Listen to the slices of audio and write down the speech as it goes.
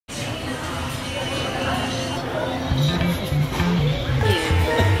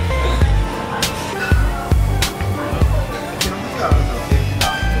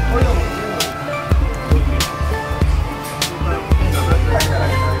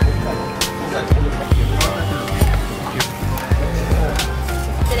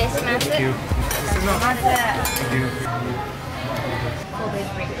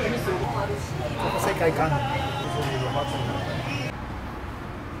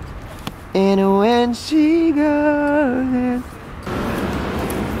And when she goes,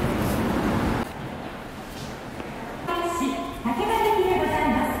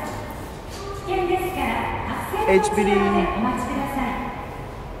 HBD.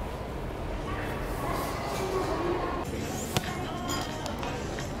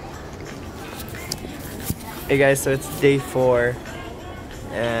 Hey guys, so it's day 4,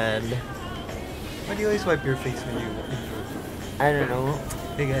 and why do you always wipe your face when you I don't know.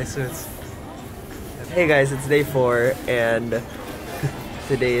 Hey guys, so it's day 4, and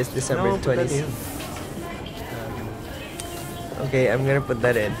today is December 20th. Okay, I'm gonna put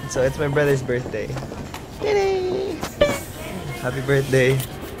that in. So it's my brother's birthday. Yay! Happy birthday.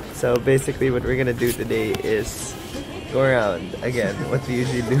 So basically what we're gonna do today is go around again, what we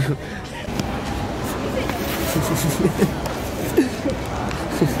usually do.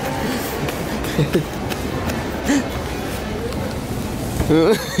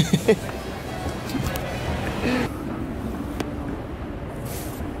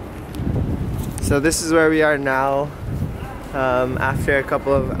 So this is where we are now. After a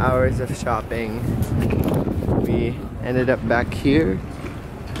couple of hours of shopping, we ended up back here.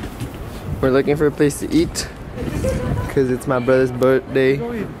 We're looking for a place to eat because it's my brother's birthday.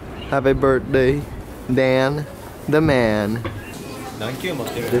 Happy birthday, Dan, the man.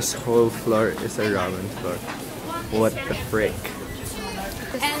 This whole floor is a ramen floor. What the frick?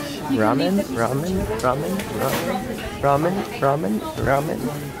 Ramen, ramen, ramen, ramen, ramen, ramen, ramen,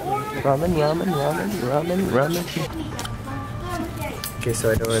 ramen, ramen, ramen, ramen, ramen. Okay,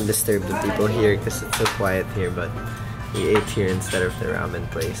 so I don't want to disturb the people here because it's so quiet here, but we ate here instead of the ramen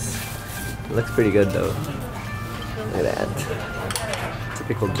place. It looks pretty good though. Look at that.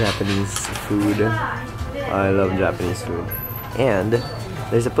 Typical Japanese food. Oh, I love Japanese food. And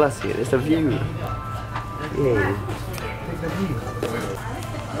there's a plus here, there's a view. Yay.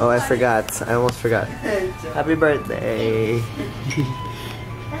 Oh, I forgot. I almost forgot. Happy birthday.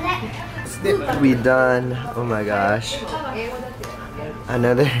 We done. Oh my gosh.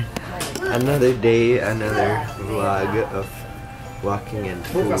 Another day, another vlog of walking and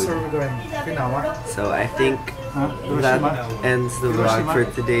food. So I think that ends the vlog for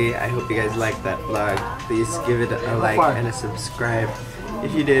today. I hope you guys liked that vlog. Please give it a like and a subscribe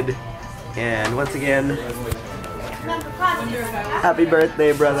if you did. And once again, happy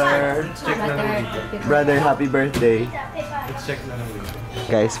birthday, brother. Brother, happy birthday.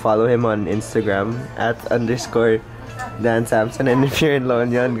 Guys, follow him on Instagram @_ Samson, and if you're in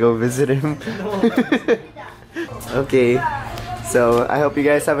Lonyon, go visit him. Okay, so I hope you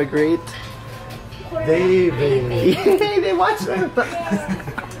guys have a great day. They watched him.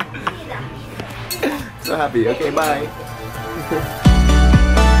 So happy. Okay, bye.